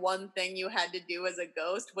that your one thing you had to do as a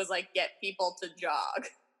ghost was like get people to jog.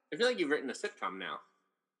 I feel like you've written a sitcom now.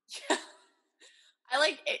 Yeah. I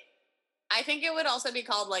like it. I think it would also be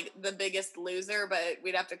called like The Biggest Loser, but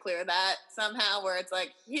we'd have to clear that somehow where it's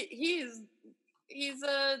like he's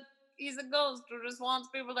a ghost who just wants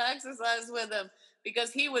people to exercise with him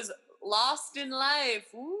because he was lost in life.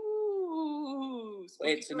 Ooh.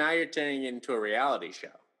 Wait, so now you're turning it into a reality show.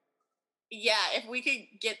 Yeah, if we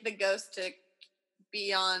could get the ghost to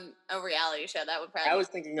be on a reality show, that would probably... I was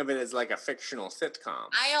thinking of it as like a fictional sitcom.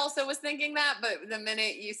 I also was thinking that, but the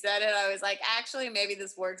minute you said it, I was like, actually, maybe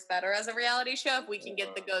this works better as a reality show if we can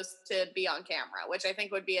get the ghost to be on camera, which I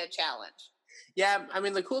think would be a challenge. Yeah, I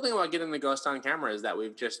mean, the cool thing about getting the ghost on camera is that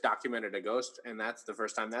we've just documented a ghost, and that's the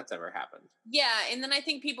first time that's ever happened. Yeah, and then I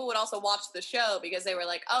think people would also watch the show because they were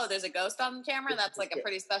like, oh, there's a ghost on camera? That's like a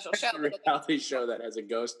pretty special show. A reality show that has a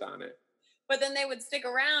ghost on it. But then they would stick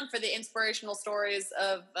around for the inspirational stories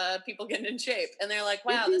of people getting in shape. And they're like,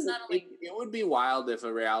 wow, this not only... It would be wild if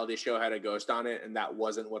a reality show had a ghost on it and that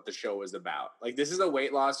wasn't what the show was about. Like, this is a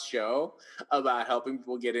weight loss show about helping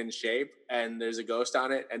people get in shape, and there's a ghost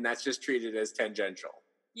on it, and that's just treated as tangential.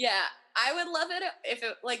 Yeah, I would love it if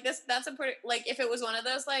it, like, this, that's a pretty, like, if it was one of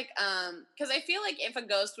those, like, because I feel like if a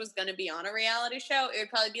ghost was going to be on a reality show, it would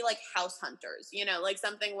probably be like House Hunters, you know, like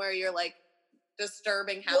something where you're, like,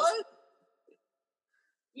 disturbing house... What?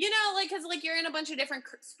 You know, like, because, like, you're in a bunch of different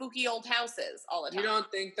spooky old houses all the time. You don't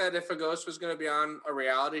think that if a ghost was going to be on a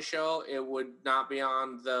reality show, it would not be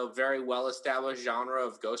on the very well-established genre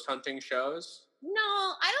of ghost hunting shows? No,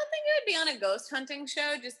 I don't think it would be on a ghost hunting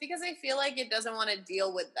show just because I feel like it doesn't want to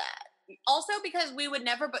deal with that. Also because we would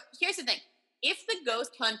never, but here's the thing. If the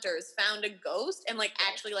ghost hunters found a ghost and, like,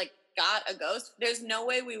 actually, like, got a ghost, there's no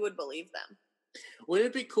way we would believe them.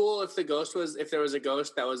 Wouldn't it be cool if if there was a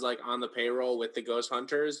ghost that was like on the payroll with the ghost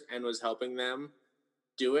hunters and was helping them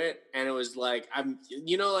do it, and it was like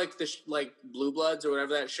like like Blue Bloods or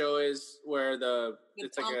whatever that show is, where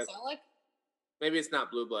it's Tom like Selleck? Maybe it's not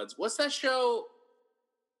Blue Bloods. What's that show?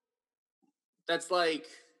 That's like...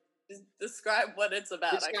 Describe what it's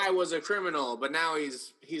about. This guy was a criminal, but now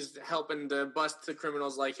he's helping to bust the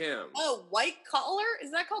criminals like him. Oh, White Collar?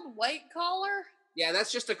 Is that called White Collar? Yeah,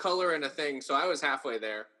 that's just a color and a thing, so I was halfway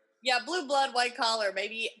there. Yeah, Blue Blood, White Collar,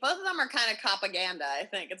 maybe. Both of them are kind of propaganda, I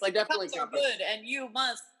think. It's like, definitely cops are good, and you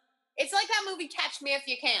must... It's like that movie, Catch Me If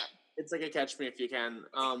You Can. It's like a Catch Me If You Can.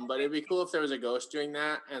 But it'd be cool if there was a ghost doing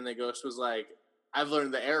that, and the ghost was like, I've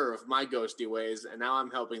learned the error of my ghosty ways, and now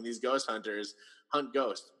I'm helping these ghost hunters hunt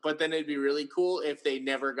ghosts. But then it'd be really cool if they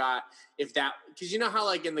never got... Because you know how,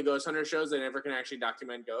 like, in the ghost hunter shows, they never can actually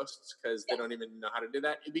document ghosts because they don't even know how to do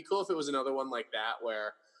that? It'd be cool if it was another one like that,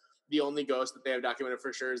 where the only ghost that they have documented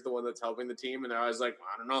for sure is the one that's helping the team, and they're always like, well,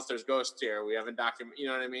 I don't know if there's ghosts here. We haven't documented... You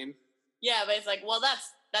know what I mean? Yeah, but it's like, well,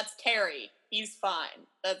 that's Terry. He's fine.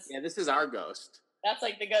 This is our ghost. That's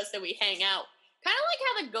like the ghost that we hang out. Kind of like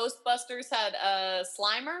how the Ghostbusters had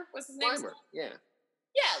Slimer. What's his name? Slimer, yeah.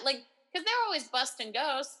 Yeah, like, because they're always busting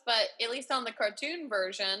ghosts, but at least on the cartoon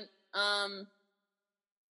version,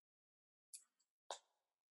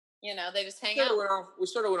 they just hang out. We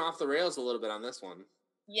sort of went off the rails a little bit on this one.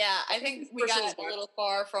 Yeah, I think we got a little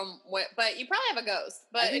far from but you probably have a ghost.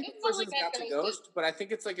 But I think the person's got a ghost, but I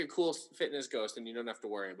think it's like a cool fitness ghost, and you don't have to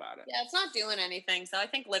worry about it. Yeah, it's not doing anything, so I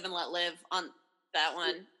think live and let live on that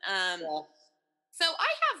one. Yeah. So I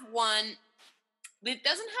have one that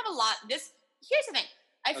doesn't have a lot. Here's the thing.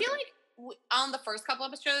 I feel like on the first couple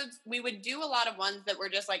episodes, we would do a lot of ones that were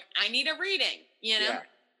just like, I need a reading, you know? Yeah.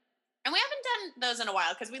 And we haven't done those in a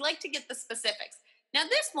while because we like to get the specifics. Now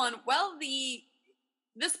this one, well, the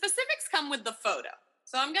specifics come with the photo.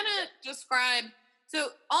 So I'm going to describe. So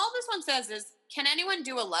all this one says is, can anyone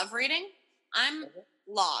do a love reading? I'm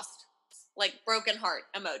lost. Like broken heart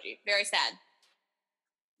emoji. Very sad.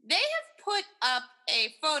 They have put up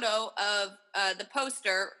a photo of the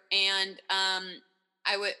poster and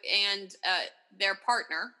their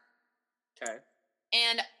partner. Okay.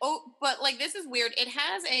 And but like this is weird. It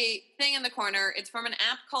has a thing in the corner. It's from an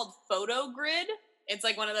app called PhotoGrid. It's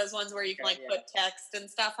like one of those ones where you can put text and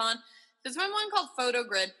stuff on. So it's from one called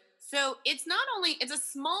PhotoGrid. So it's a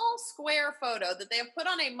small square photo that they have put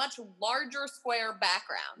on a much larger square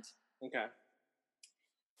background. Okay.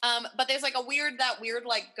 But there's like that weird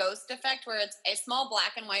like ghost effect where it's a small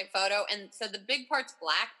black and white photo, and so the big part's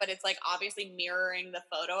black, but it's like obviously mirroring the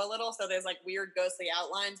photo a little, so there's like weird ghostly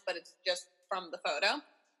outlines, but it's just from the photo.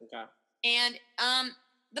 Okay. And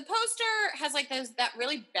the poster has like that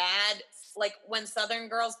really bad, like when Southern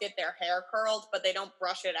girls get their hair curled, but they don't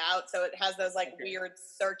brush it out. So it has those like weird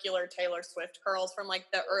circular Taylor Swift curls from like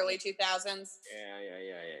the early 2000s.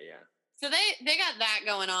 Yeah. So they got that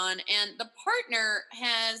going on. And the partner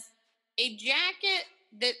has a jacket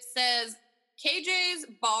that says KJ's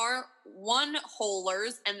Bar One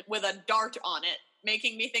Holers and with a dart on it,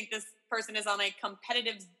 making me think this person is on a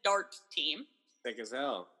competitive dart team. Thick as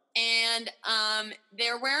hell. And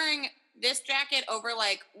they're wearing this jacket over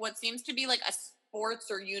like what seems to be like a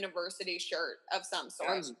sports or university shirt of some sort.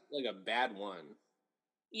 Sounds like a bad one.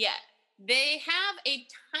 Yeah. They have a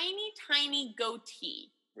tiny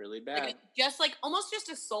goatee. Really bad. Like just like almost just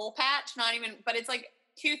a soul patch, not even, but it's like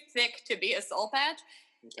too thick to be a soul patch.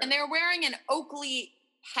 Okay. And they're wearing an Oakley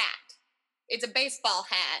hat. It's a baseball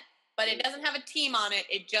hat, but it doesn't have a team on it.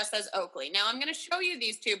 It just says Oakley. Now I'm going to show you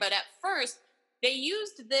these two, but at first they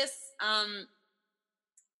used this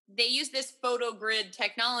photo grid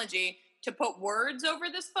technology to put words over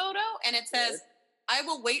this photo, and it says, "I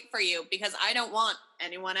will wait for you because I don't want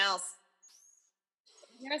anyone else."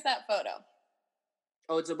 Here's that photo.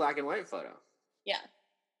 Oh, it's a black and white photo. Yeah.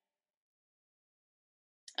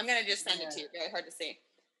 I'm going to just send it to you. Very hard to see.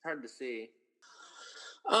 Hard to see.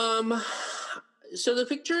 So the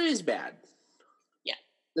picture is bad. Yeah.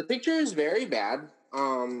 The picture is very bad.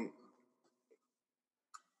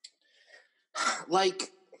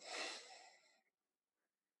 Like,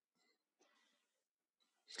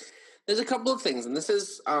 there's a couple of things, and this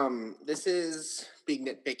is being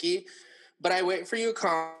nitpicky, but I wait for you,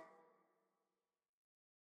 comma,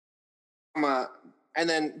 and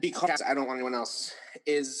then because I don't want anyone else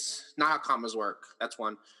is not how commas work. That's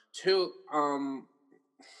one. Two,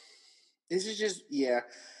 this is just,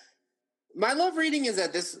 my love reading is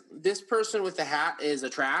that this person with the hat is a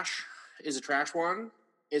trash one,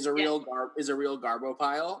 is a real Garbo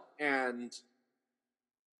pile, and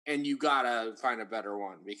you gotta find a better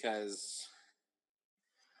one because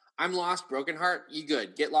I'm lost, broken heart. You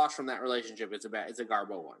good? Get lost from that relationship. It's a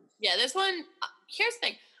Garbo one. Yeah, this one. Here's the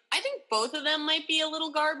thing. I think both of them might be a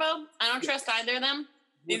little Garbo. I don't trust either of them.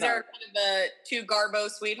 These are kind of the two Garbo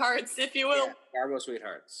sweethearts, if you will. Yeah, Garbo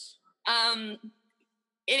sweethearts. But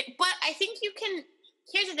I think you can.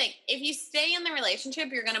 Here's the thing. If you stay in the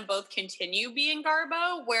relationship, you're going to both continue being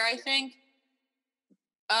Garbo, where I think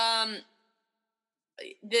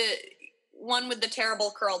the one with the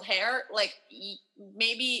terrible curled hair, like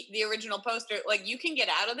maybe the original poster, like you can get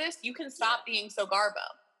out of this. You can stop being so Garbo.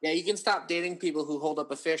 Yeah, you can stop dating people who hold up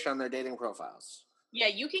a fish on their dating profiles. Yeah,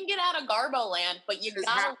 you can get out of Garbo land, but you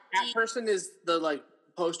gotta... That person is the, like,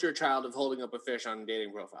 poster child of holding up a fish on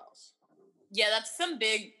dating profiles. Yeah, that's some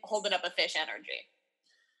big holding up a fish energy.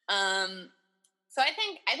 So I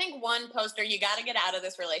think one poster, you gotta get out of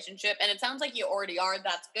this relationship, and it sounds like you already are,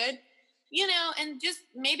 that's good. You know, and just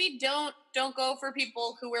maybe don't go for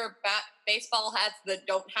people who wear baseball hats that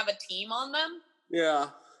don't have a team on them. Yeah.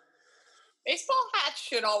 Baseball hats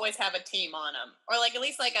should always have a team on them, or like at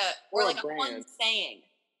least like a fun saying,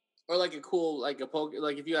 or like a cool like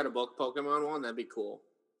if you had a book Pokemon one, that'd be cool.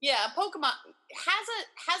 Yeah, Pokemon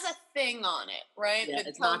has a thing on it, right? Yeah,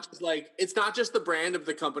 it's not just the brand of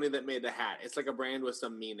the company that made the hat. It's like a brand with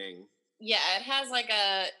some meaning. Yeah, it has like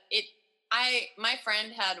my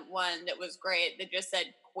friend had one that was great that just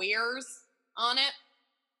said queers on it.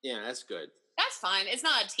 Yeah, that's good. That's fine. It's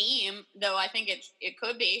not a team, though. I think it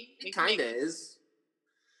could be. It kind of is.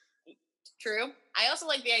 True. I also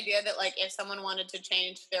like the idea that, like, if someone wanted to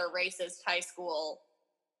change their racist high school,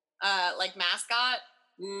 like, mascot.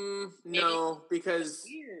 No, because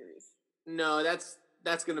no,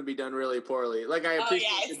 that's going to be done really poorly. Like, I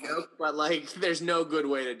appreciate the joke, but like, there's no good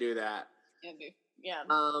way to do that. Yeah.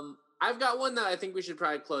 I've got one that I think we should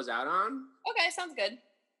probably close out on. Okay, sounds good.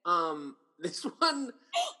 This one.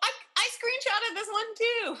 I screenshotted this one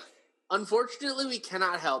too. Unfortunately, we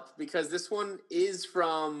cannot help because this one is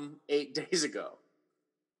from 8 days ago.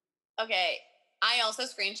 Okay. I also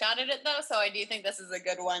screenshotted it though, so I do think this is a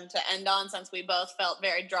good one to end on since we both felt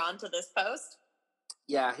very drawn to this post.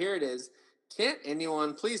 Yeah, here it is. Can't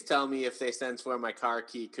anyone please tell me if they sense where my car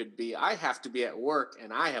key could be? I have to be at work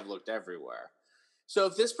and I have looked everywhere. So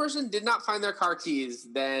if this person did not find their car keys,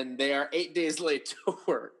 then they are 8 days late to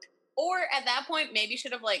work. Or at that point, maybe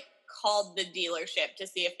should have like called the dealership to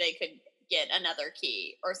see if they could get another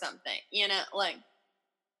key or something, you know, like,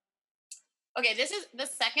 okay, this is the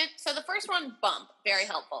second. So the first one, bump, very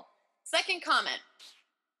helpful. Second comment,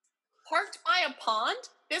 parked by a pond.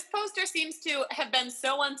 This poster seems to have been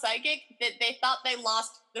so unpsychic that they thought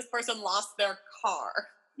this person lost their car.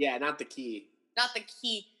 Yeah, not the key. Not the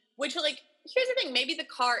key, which like, here's the thing. Maybe the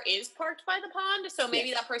car is parked by the pond, so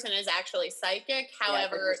maybe that person is actually psychic.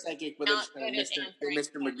 However, psychic, but not good at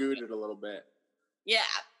Mr. Magooed it a little bit. Yeah.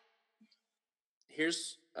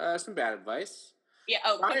 Here's some bad advice. Yeah.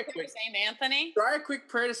 Oh, quick prayer to Saint Anthony. Try a quick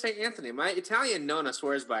prayer to Saint Anthony. My Italian Nonna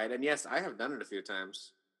swears by it, and yes, I have done it a few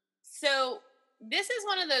times. So this is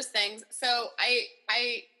one of those things. So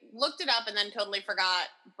I looked it up and then totally forgot,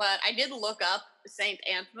 but I did look up Saint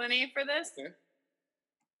Anthony for this. Okay.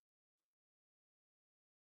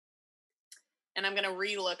 And I'm gonna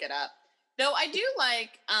re-look it up. Though I do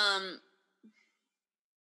like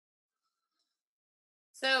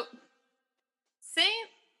so Saint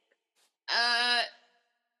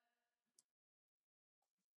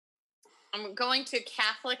I'm going to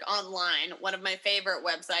Catholic Online, one of my favorite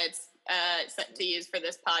websites to use for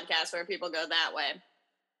this podcast, where people go that way.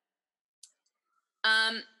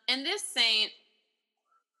 And this saint,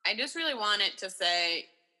 I just really want it to say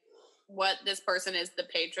what this person is the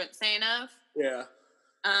patron saint of. Yeah.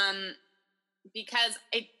 Because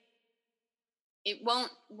it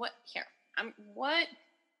won't. What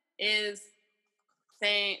is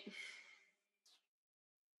Saint?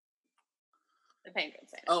 The patron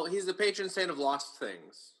saint. Oh, he's the patron saint of lost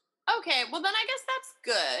things. Okay, well then I guess that's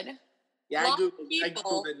good. Yeah, lost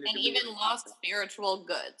people and even lost spiritual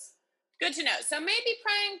goods. Good to know. So maybe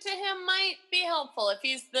praying to him might be helpful if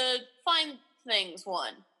he's the find things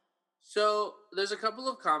one. So there's a couple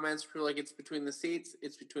of comments for like it's between the seats,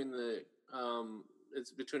 it's between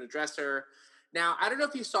a dresser. Now I don't know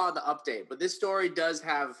if you saw the update, but this story does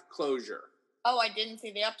have closure. Oh, I didn't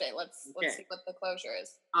see the update. Let's see what the closure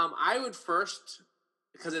is. I would first,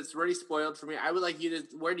 because it's already spoiled for me, I would like you to,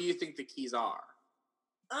 where do you think the keys are?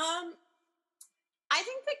 I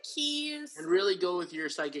think the keys... And really go with your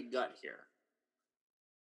psychic gut here.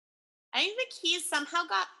 I think the keys somehow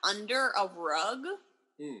got under a rug.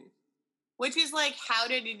 Which is like, how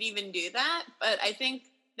did it even do that? But I think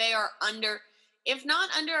they are under, if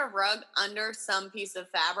not under a rug, under some piece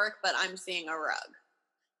of fabric, but I'm seeing a rug.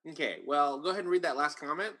 Okay, well, go ahead and read that last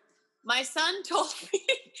comment. My son told me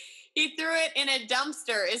he threw it in a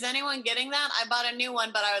dumpster. Is anyone getting that? I bought a new one,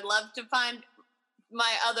 but I would love to find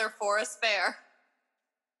my other for a spare.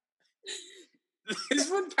 This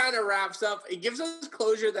one kind of wraps up. It gives us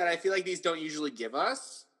closure that I feel like these don't usually give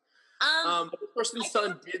us. But the person's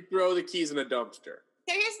son did throw the keys in a dumpster.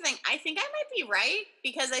 So here's the thing. I think I might be right,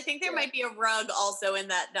 because I think there might be a rug also in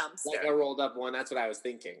that dumpster. Like a rolled up one. That's what I was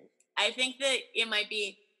thinking. I think that it might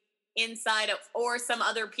be inside of, or some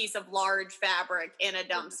other piece of large fabric in a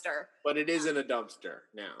dumpster. But it is in a dumpster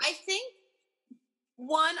now. I think,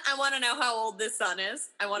 one, I want to know how old this son is.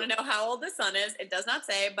 It does not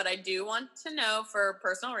say, but I do want to know for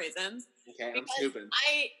personal reasons. Okay, I'm snooping.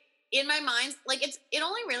 In my mind, like it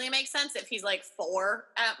only really makes sense if he's like 4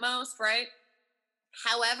 at most, right?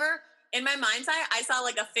 However, in my mind's eye, I saw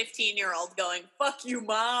like a 15-year-old going, "Fuck you,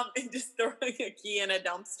 mom," and just throwing a key in a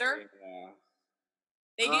dumpster. Yeah.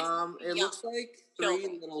 It looks like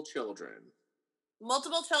 3 little children.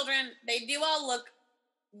 Multiple children. They do all look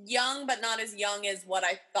young, but not as young as what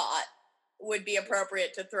I thought would be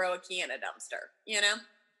appropriate to throw a key in a dumpster, you know?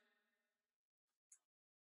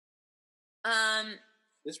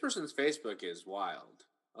 This person's Facebook is wild.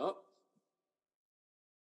 Oh.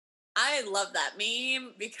 I love that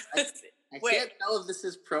meme because... I can't tell if this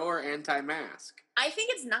is pro or anti-mask. I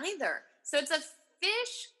think it's neither. So it's a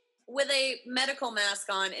fish with a medical mask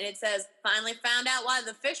on, and it says, "Finally found out why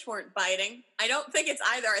the fish weren't biting." I don't think it's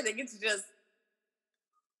either. I think it's just...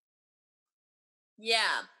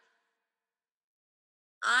 Yeah.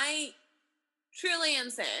 Truly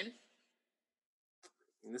insane.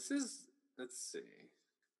 This is... Let's see.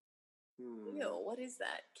 Ew, what is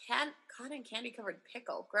that? Cotton candy covered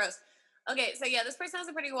pickle. Gross. Okay, so yeah, this person has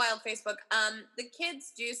a pretty wild Facebook. The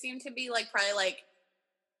kids do seem to be like probably like,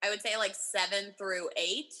 I would say like 7 through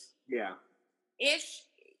 8. Yeah. Ish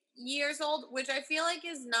years old, which I feel like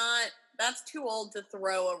is not, that's too old to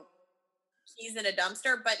throw keys in a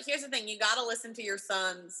dumpster. But here's the thing, you gotta listen to your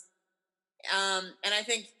sons. And I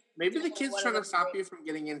think maybe the kid's trying to stop you from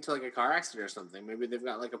getting into like a car accident or something. Maybe they've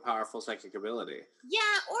got like a powerful psychic ability.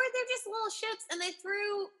 Yeah, or they're just little shits and they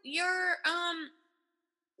threw your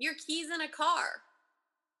keys in a car.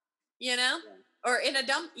 You know? Yeah. Or in a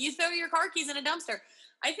you throw your car keys in a dumpster.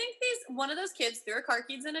 I think one of those kids threw her car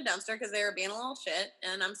keys in a dumpster because they were being a little shit,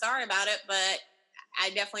 and I'm sorry about it, but I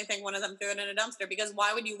definitely think one of them threw it in a dumpster, because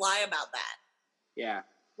why would you lie about that? Yeah.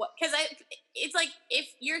 Because it's like,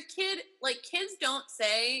 if your kid, like, kids don't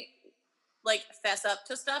say, like, fess up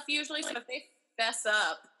to stuff usually, so if they fess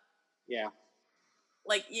up, yeah,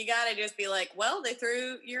 like, you gotta just be like, well, they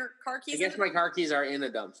threw your car keys. I guess my car keys are in a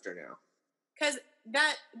dumpster now. because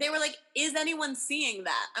that they were like, "Is anyone seeing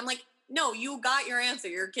that?" I'm like, "No, you got your answer.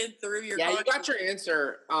 Your kid threw your." Yeah, you got your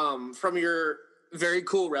answer from your very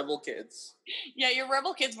cool rebel kids. Yeah, your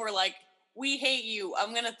rebel kids were like, "We hate you.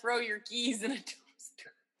 I'm gonna throw your keys in a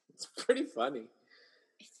dumpster." It's pretty funny.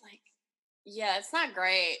 It's like, yeah, it's not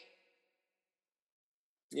great.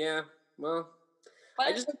 Yeah, well, but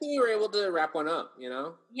I just think we were able to wrap one up, you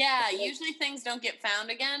know? Yeah, usually things don't get found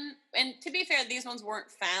again. And to be fair, these ones weren't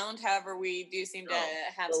found. However, we do seem to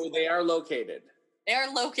have some. They are located. They are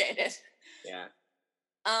located. Yeah.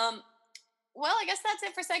 Well, I guess that's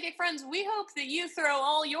it for Psychic Friends. We hope that you throw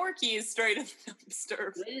all your keys straight in the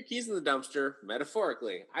dumpster. Throw your keys in the dumpster,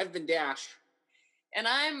 metaphorically. I've been Dash. And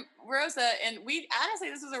I'm Rosa, and we honestly,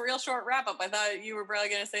 this was a real short wrap-up. I thought you were probably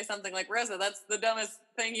going to say something like, Rosa, that's the dumbest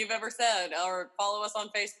thing you've ever said, or follow us on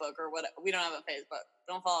Facebook, or what. We don't have a Facebook.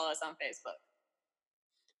 Don't follow us on Facebook.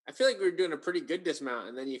 I feel like we were doing a pretty good dismount,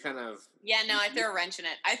 and then you kind of... Yeah, no, I threw a wrench in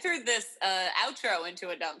it. I threw this outro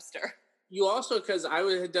into a dumpster. You also, because I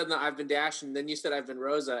had done the I've been Dash, and then you said I've been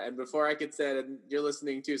Rosa, and before I could say it, and you're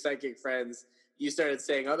listening to Psychic Friends, you started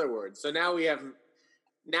saying other words. So now we have...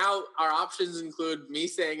 Now our options include me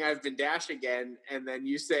saying I've been Dash again, and then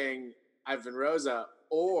you saying I've been Rosa,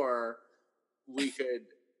 or we could,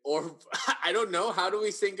 or I don't know. How do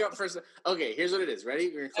we sync up for? Okay, here's what it is.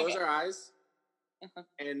 Ready? We're gonna close our eyes,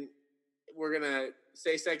 and we're gonna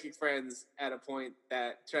say Psychic Friends at a point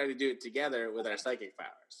that try to do it together with our psychic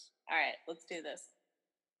powers. All right, let's do this.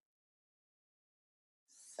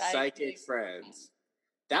 Psychic Friends.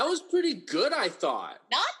 That was pretty good, I thought.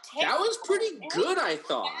 Not terrible. That was pretty good, I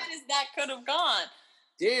thought. As bad as that could have gone.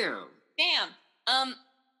 Damn.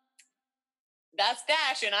 That's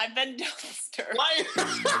Dash, and I've been Dumpster. Why?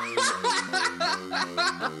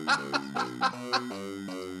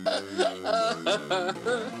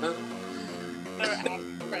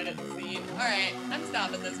 Credit scene. All right, I'm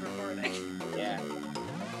stopping this recording. Yeah.